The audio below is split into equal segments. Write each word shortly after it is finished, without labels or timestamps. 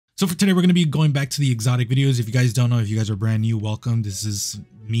So for today, we're going to be going back to the exotic videos. If you guys don't know, if you guys are brand new, welcome. This is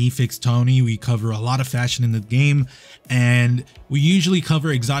me, Fixedtony. We cover a lot of fashion in the game, and we usually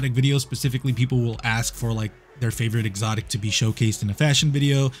cover exotic videos. Specifically, people will ask for like their favorite exotic to be showcased in a fashion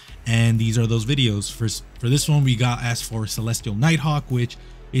video, and these are those videos. For this one, we got asked for Celestial Nighthawk, which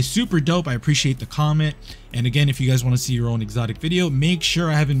is super dope. I appreciate the comment. And again, if you guys want to see your own exotic video, make sure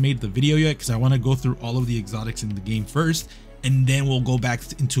I haven't made the video yet, because I want to go through all of the exotics in the game first, and then we'll go back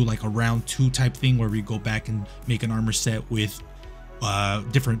into like a round 2 type thing where we go back and make an armor set with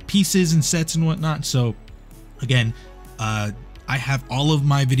different pieces and sets and whatnot. So again, I have all of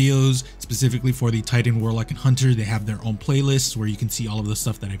my videos specifically for the Titan, Warlock, and Hunter. They have their own playlists where you can see all of the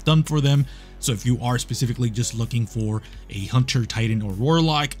stuff that I've done for them. So if you are specifically just looking for a Hunter, Titan, or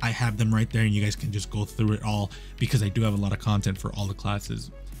Warlock, I have them right there, and you guys can just go through it all because I do have a lot of content for all the classes.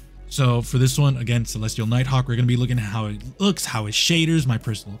 So for this one, again, Celestial Nighthawk, we're going to be looking at how it looks, how it shaders, my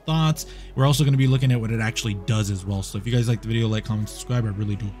personal thoughts. We're also going to be looking at what it actually does as well. So if you guys like the video, like, comment, subscribe. I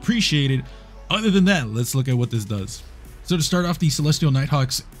really do appreciate it. Other than that, let's look at what this does. So to start off, the Celestial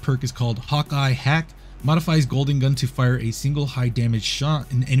Nighthawk's perk is called Hawkeye Hack. Modifies Golden Gun to fire a single high damage shot,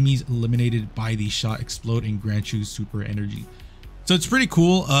 and enemies eliminated by the shot explode and grant you super energy. So it's pretty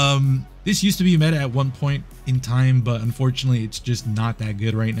cool. This used to be meta at one point in time, but unfortunately it's just not that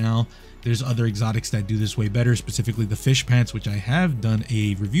good right now. There's other exotics that do this way better, specifically the fish pants, which I have done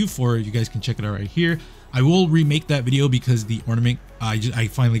a review for. You guys can check it out right here. I will remake that video because the ornament, I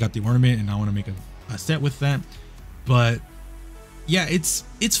finally got the ornament and I want to make a set with that. But yeah, it's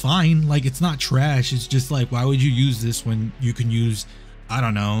fine. Like, it's not trash. It's just like, why would you use this when you can use, I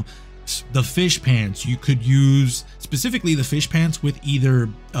don't know, the fish pants? You could use specifically the fish pants with either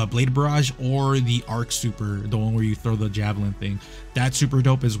Blade Barrage or the Arc Super, the one where you throw the javelin thing. That's super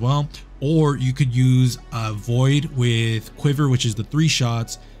dope as well. Or you could use Void with Quiver, which is the 3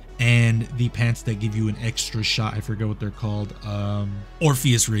 shots, and the pants that give you an extra shot. I forget what they're called.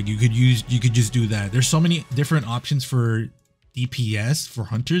 Orpheus Rig. You could just do that. There's so many different options for DPS for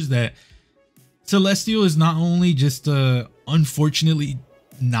hunters that Celestial is not only just unfortunately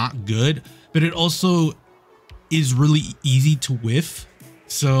not good, but it also is really easy to whiff.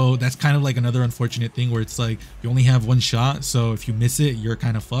 So that's kind of like another unfortunate thing where it's like you only have 1 shot, so if you miss it, you're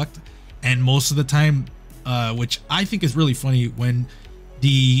kind of fucked. And most of the time, which I think is really funny, when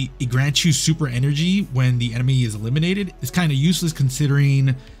it grants you super energy when the enemy is eliminated, is kind of useless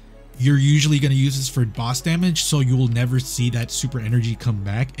considering you're usually going to use this for boss damage, so you will never see that super energy come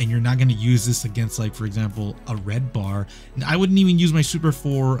back, and you're not going to use this against, like, for example, a red bar. And I wouldn't even use my super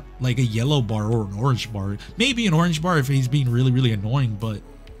for like a yellow bar or an orange bar. Maybe an orange bar if he's being really annoying, but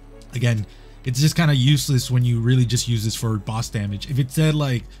again, it's just kind of useless when you really just use this for boss damage. If it said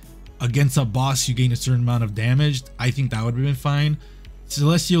like against a boss you gain a certain amount of damage, I think that would have been fine.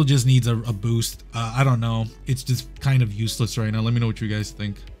 Celestial just needs a boost. I don't know, it's just kind of useless right now. Let me know what you guys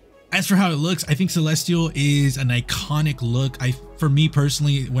think. As for how it looks, I think Celestial is an iconic look. For me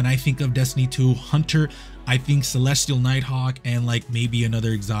personally, when I think of Destiny 2 Hunter, I think Celestial Nighthawk and like maybe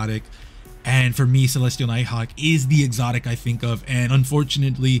another exotic. And for me, Celestial Nighthawk is the exotic I think of. And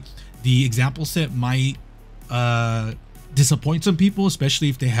unfortunately, the example set might disappoint some people, especially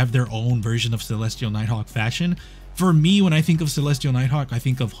if they have their own version of Celestial Nighthawk fashion. For me, when I think of Celestial Nighthawk, I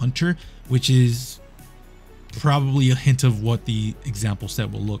think of Hunter, which is probably a hint of what the example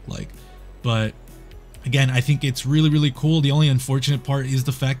set will look like. But again, I think it's really cool. The only unfortunate part is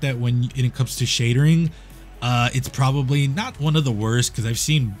the fact that when it comes to shadering, it's probably not one of the worst, because I've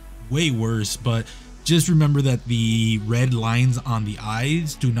seen way worse. But just remember that the red lines on the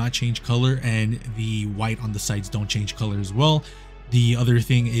eyes do not change color, and the white on the sides don't change color as well. The other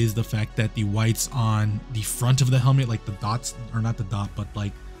thing is the fact that the whites on the front of the helmet, like the dots, or not the dot, but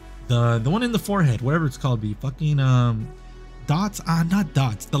like the one in the forehead, whatever it's called, the fucking dots, not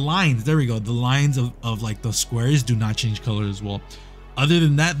dots, the lines, there we go, the lines of like the squares do not change color as well. Other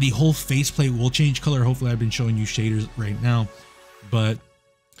than that, the whole faceplate will change color. Hopefully I've been showing you shaders right now, but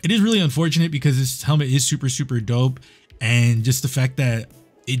it is really unfortunate because this helmet is super dope, and just the fact that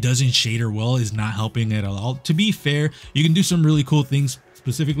it doesn't shader well is not helping at all. To be fair, you can do some really cool things,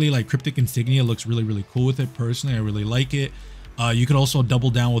 specifically like Cryptic Insignia looks really cool with it. Personally, I really like it. You could also double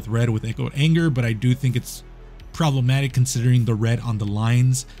down with red with Echoed Anger, but I do think it's problematic considering the red on the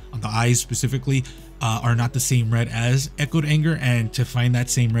lines, on the eyes specifically, are not the same red as Echoed Anger, and to find that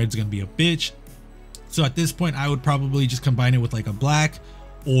same red is going to be a bitch. So at this point, I would probably just combine it with like a black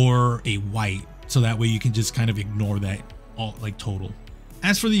or a white, so that way you can just kind of ignore that all, like, total.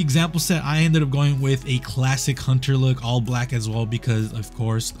 As for the example set, I ended up going with a classic Hunter look, all black as well, because of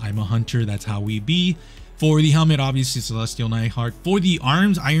course I'm a Hunter, that's how we be. For the helmet, obviously Celestial Nighthawk. For the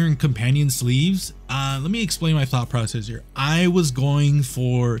arms, Iron Companion sleeves. Let me explain my thought process here. I was going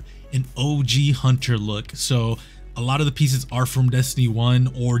for an OG Hunter look. So a lot of the pieces are from Destiny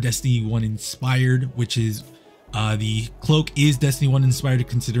 1 or Destiny 1 inspired, which is the cloak is Destiny 1 inspired,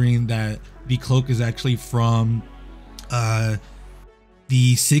 considering that the cloak is actually from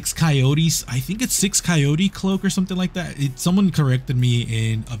the Six Coyotes. I think it's Six Coyote cloak or something like that. Someone corrected me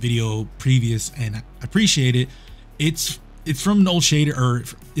in a video previous, and I appreciate it. It's from Null Shader, or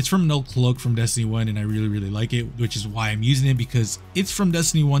it's from Null Cloak from Destiny 1, and I really like it, which is why I'm using it, because it's from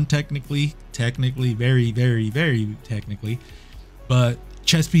Destiny 1 technically, very technically. But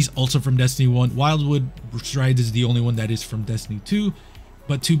chest piece also from Destiny 1. Wildwood Strides is the only one that is from Destiny 2.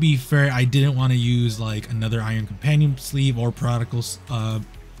 But to be fair, I didn't want to use like another Iron Companion sleeve or Prodigal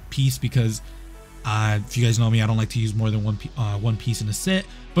piece, because if you guys know me, I don't like to use more than one piece in a set.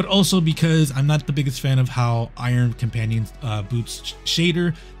 But also because I'm not the biggest fan of how Iron Companion boots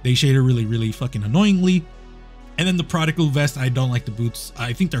shader. They shader really fucking annoyingly. And then the Prodigal vest, I don't like the boots.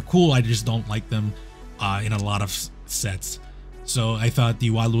 I think they're cool, I just don't like them in a lot of sets. So I thought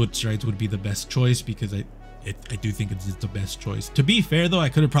the Wildwood Strides would be the best choice, because I do think it's the best choice. To be fair though, I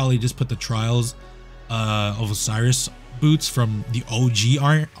could have probably just put the Trials of Osiris boots from the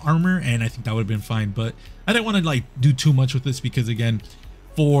OG armor, and I think that would have been fine. But I didn't want to like do too much with this, because again,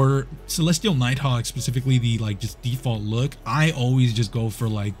 for Celestial Nighthawk specifically, the like just default look, I always just go for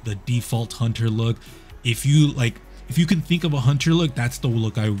like the default Hunter look. If you can think of a Hunter look, that's the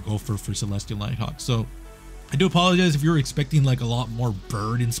look I would go for Celestial Nighthawk. So I do apologize if you're expecting like a lot more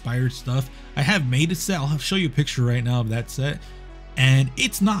bird inspired stuff. I have made a set. I'll show you a picture right now of that set, and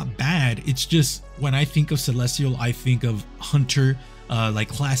it's not bad. It's just when I think of Celestial, I think of Hunter, like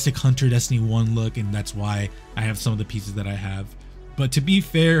classic Hunter Destiny 1 look, and that's why I have some of the pieces that I have. But to be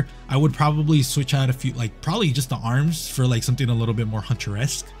fair, I would probably switch out a few, like probably just the arms for like something a little bit more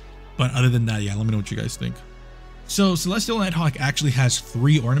Hunter-esque. But other than that, yeah, let me know what you guys think. So Celestial Nighthawk actually has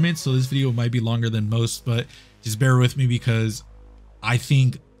 3 ornaments, so this video might be longer than most, but just bear with me because I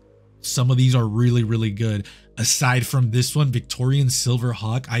think some of these are really good. Aside from this one, Victorian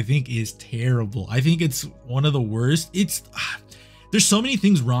Silverhawk, I think is terrible. I think it's one of the worst. There's so many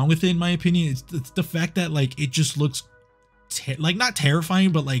things wrong with it in my opinion. It's the fact that like it just looks like not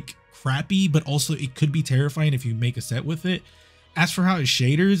terrifying, but like crappy, but also it could be terrifying if you make a set with it. As for how it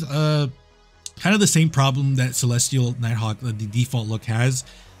shaders, kind of the same problem that Celestial Nighthawk, the default look, has.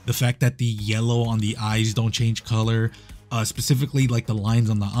 The fact that the yellow on the eyes don't change color, specifically like the lines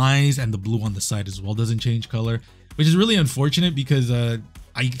on the eyes, and the blue on the side as well doesn't change color, which is really unfortunate, because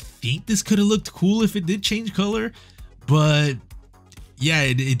I think this could have looked cool if it did change color. But yeah,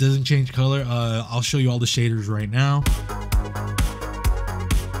 it doesn't change color. I'll show you all the shaders right now.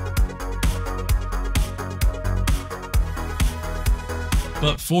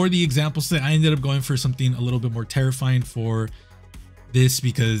 But for the example set, I ended up going for something a little bit more terrifying for this,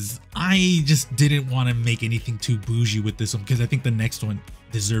 because I just didn't want to make anything too bougie with this one, because I think the next one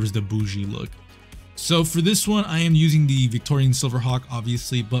deserves the bougie look. So for this one, I am using the Victorian Silverhawk,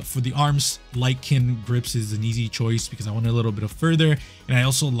 obviously, but for the arms, Lightkin grips is an easy choice because I want a little bit of further, and I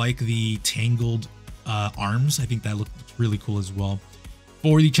also like the tangled arms. I think that looks really cool as well.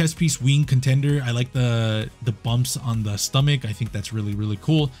 For the chest piece, Wing Contender, I like the bumps on the stomach. I think that's really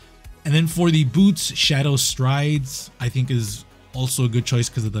cool. And then for the boots, Shadow Strides, I think is also a good choice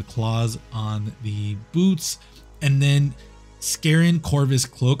because of the claws on the boots. And then Scarin Corvus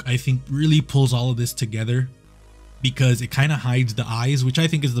Cloak, I think really pulls all of this together, because it kind of hides the eyes, which I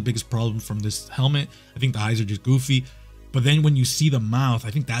think is the biggest problem from this helmet. I think the eyes are just goofy. But then when you see the mouth,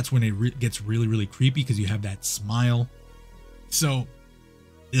 I think that's when it gets really creepy, because you have that smile. So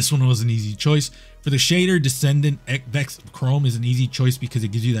this one was an easy choice. For the shader, Descendant Vex Chrome is an easy choice because it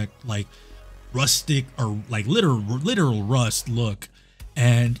gives you that like rustic or like literal rust look.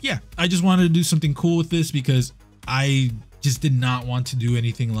 And yeah, I just wanted to do something cool with this, because I just did not want to do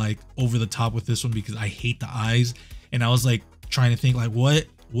anything like over the top with this one, because I hate the eyes. And I was like trying to think like what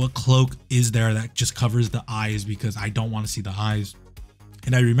cloak is there that just covers the eyes, because I don't want to see the eyes.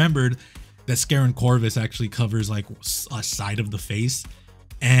 And I remembered that Scarin Corvus actually covers like a side of the face,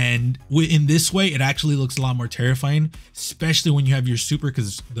 and in this way it actually looks a lot more terrifying, especially when you have your super,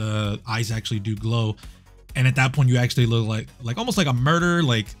 because the eyes actually do glow. And at that point you actually look like almost like a murderer,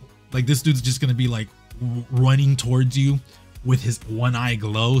 like this dude's just gonna be like running towards you with his one eye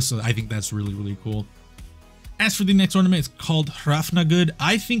glow. So I think that's really cool. As for the next ornament, it's called Hrafnagud.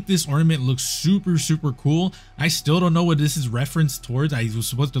 I think this ornament looks super cool. I still don't know what this is referenced towards. I was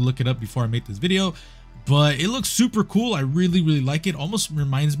supposed to look it up before I made this video, but it looks super cool. I really like it. Almost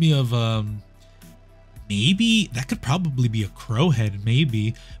reminds me of maybe that could probably be a crow head,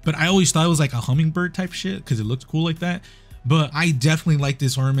 maybe, but I always thought it was like a hummingbird type shit because it looked cool like that. But I definitely like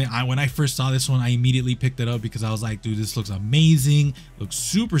this ornament. When I first saw this one, I immediately picked it up because I was like, dude, this looks amazing, looks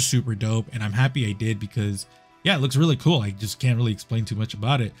super dope, and I'm happy I did because yeah, it looks really cool. I just can't really explain too much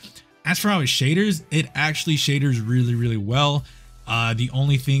about it. As for how it shaders, it actually shaders really well. The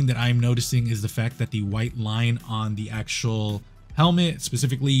only thing that I'm noticing is the fact that the white line on the actual helmet,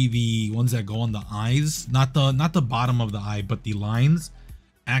 specifically the ones that go on the eyes, not the bottom of the eye, but the lines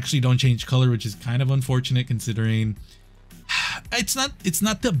actually don't change color, which is kind of unfortunate considering it's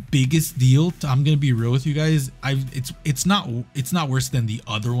not the biggest deal. I'm gonna be real with you guys. It's not worse than the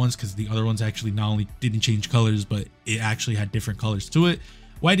other ones because the other ones actually not only didn't change colors, but it actually had different colors to it.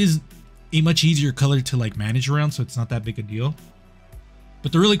 White is a much easier color to like manage around, so it's not that big a deal.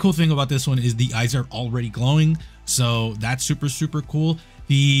 But the really cool thing about this one is the eyes are already glowing, so that's super cool.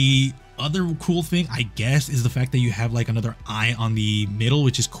 The other cool thing, I guess, is the fact that you have like another eye on the middle,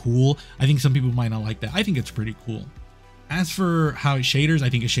 which is cool. I think some people might not like that. I think it's pretty cool. As for how it shaders, I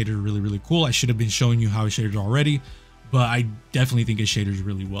think it shaders really cool. I should have been showing you how it shaders already, but I definitely think it shaders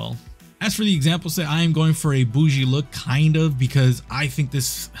really well. As for the example set, I am going for a bougie look, kind of, because I think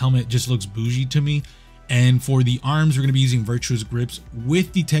this helmet just looks bougie to me. And for the arms, we're going to be using Virtuous Grips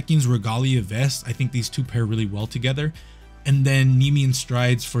with the Tekken's Regalia vest. I think these two pair really well together. And then Nemean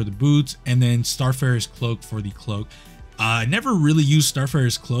Strides for the boots, and then Starfarer's Cloak for the cloak. I never really used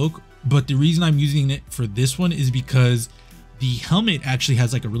Starfarer's Cloak, but the reason I'm using it for this one is because the helmet actually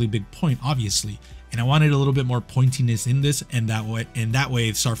has like a really big point, obviously. And I wanted a little bit more pointiness in this, and that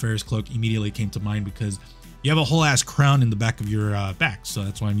way Starfarer's Cloak immediately came to mind because you have a whole ass crown in the back of your back, so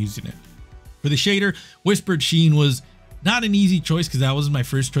that's why I'm using it. For the shader, Whispered Sheen was not an easy choice because that wasn't my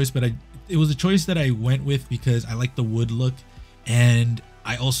first choice, but it was a choice that I went with because I like the wood look, and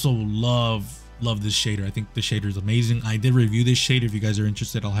I also love this shader. I think the shader is amazing. I did review this shader. If you guys are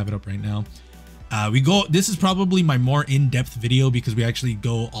interested, I'll have it up right now. This is probably my more in-depth video because we actually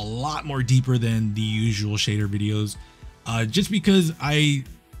go a lot more deeper than the usual shader videos. Just because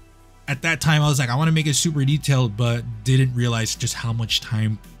at that time I was like, I want to make it super detailed, but didn't realize just how much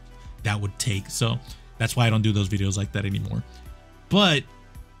time that would take, so that's why I don't do those videos like that anymore. But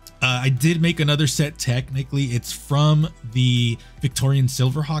I did make another set. Technically it's from the Victorian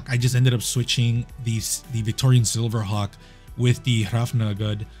Silverhawk. I just ended up switching the Victorian Silverhawk with the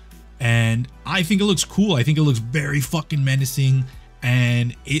Hrafnagud, and I think it looks cool. I think it looks very fucking menacing,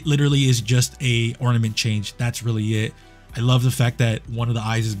 and it literally is just a ornament change. That's really it. I love the fact that one of the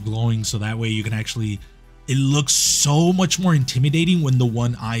eyes is glowing, so that way you can actually, it looks so much more intimidating when the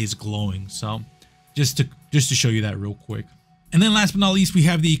one eye is glowing. So just to show you that real quick. And then last but not least, we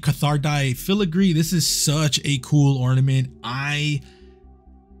have the Cathartidae Filigree. This is such a cool ornament. I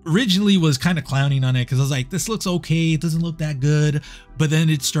originally was kind of clowning on it because I was like, this looks okay, it doesn't look that good, but then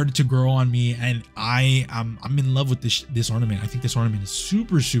it started to grow on me, and I'm in love with this ornament. I think this ornament is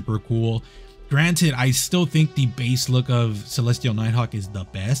super cool. Granted, I still think the base look of Celestial Nighthawk is the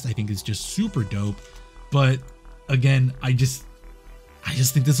best. I think it's just super dope. But again, I just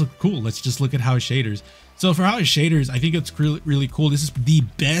think this looks cool. Let's just look at how it shaders. So for how it shaders, I think it's really cool. This is the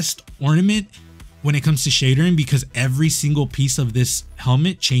best ornament when it comes to shadering because every single piece of this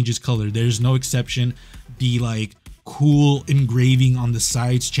helmet changes color. There's no exception. The like cool engraving on the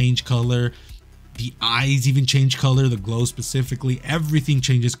sides change color. The eyes even change color, the glow specifically, everything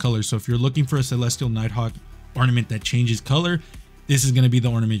changes color. So if you're looking for a Celestial Nighthawk ornament that changes color, this is going to be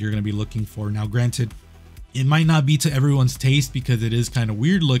the ornament you're going to be looking for. Now granted, it might not be to everyone's taste because it is kind of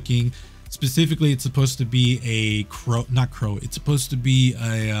weird looking. Specifically, it's supposed to be a it's supposed to be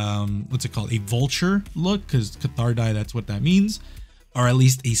a what's it called, a vulture look, because Cathartidae, that's what that means, or at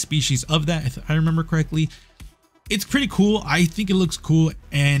least a species of that, if I remember correctly. It's pretty cool. I think it looks cool,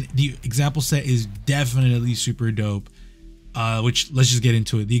 and the example set is definitely super dope. Which, let's just get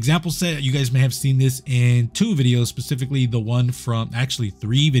into it. The example set, you guys may have seen this in 2 videos, specifically the one from, actually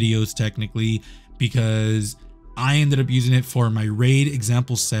 3 videos technically, because I ended up using it for my raid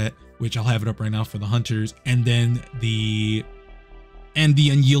example set, which I'll have it up right now for the hunters, and then the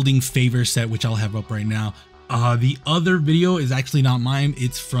unyielding favor set, which I'll have up right now. The other video is actually not mine.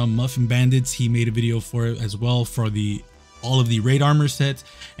 It's from Muffin Bandits. He made a video for it as well for all of the raid armor sets,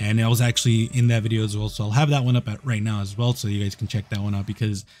 and I was actually in that video as well. So I'll have that one up right now as well, so you guys can check that one out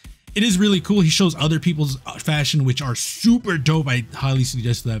because it is really cool. He shows other people's fashion, which are super dope. I highly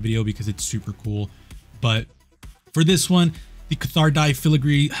suggest that video because it's super cool. But for this one, The Cathartidae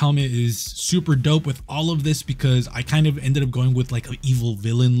Filigree helmet is super dope with all of this because I kind of ended up going with like an evil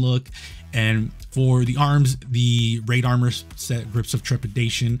villain look. And for the arms, the raid armor set Grips of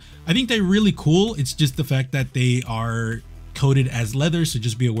Trepidation, I think they're really cool. It's just the fact that they are coated as leather, so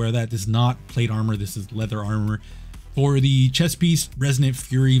just be aware that this is not plate armor, this is leather armor. For the chest piece, Resonant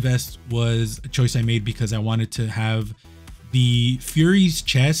Fury vest was a choice I made because I wanted to have the Fury's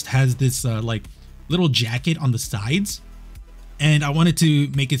chest has this like little jacket on the sides, and I wanted to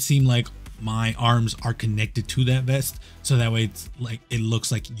make it seem like my arms are connected to that vest, so that way it's like it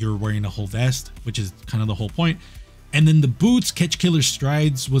looks like you're wearing a whole vest, which is kind of the whole point. And then the boots, Catch Killer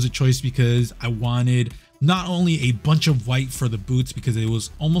Strides, was a choice because I wanted not only a bunch of white for the boots, because it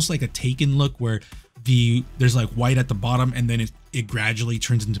was almost like a Taken look where there's like white at the bottom and then it gradually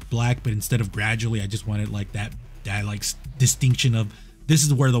turns into black, but instead of gradually, I just wanted like that like distinction of this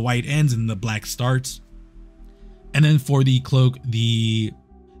is where the white ends and the black starts. And then for the cloak, the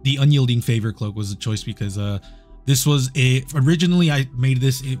Unyielding Favor cloak was a choice because this was originally I made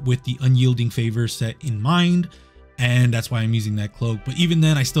this with the Unyielding Favor set in mind, and that's why I'm using that cloak. But even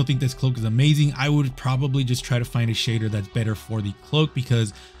then, I still think this cloak is amazing. I would probably just try to find a shader that's better for the cloak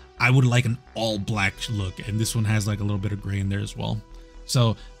because I would like an all black look, and this one has like a little bit of gray in there as well.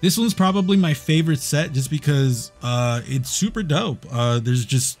 So this one's probably my favorite set just because it's super dope.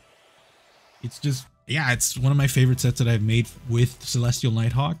 It's one of my favorite sets that I've made with Celestial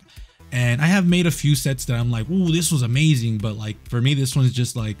Nighthawk. And I have made a few sets that I'm like, ooh, this was amazing. But like for me, this one's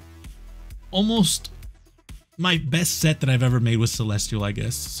just like almost my best set that I've ever made with Celestial, I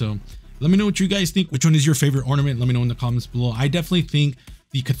guess. So let me know what you guys think. Which one is your favorite ornament? Let me know in the comments below. I definitely think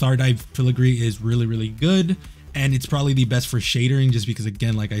the Cathartidae Filigree is really, really good. And it's probably the best for shadering just because,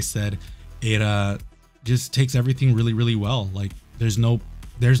 again, like I said, it just takes everything really, really well. Like there's no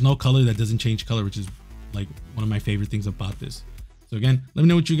color that doesn't change color, which is like one of my favorite things about this. So again, let me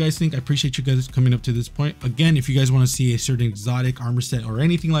know what you guys think. I appreciate you guys coming up to this point. Again, if you guys want to see a certain exotic armor set or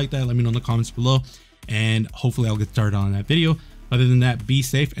anything like that, let me know in the comments below, and hopefully I'll get started on that video. Other than that, be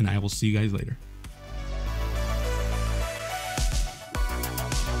safe, and I will see you guys later.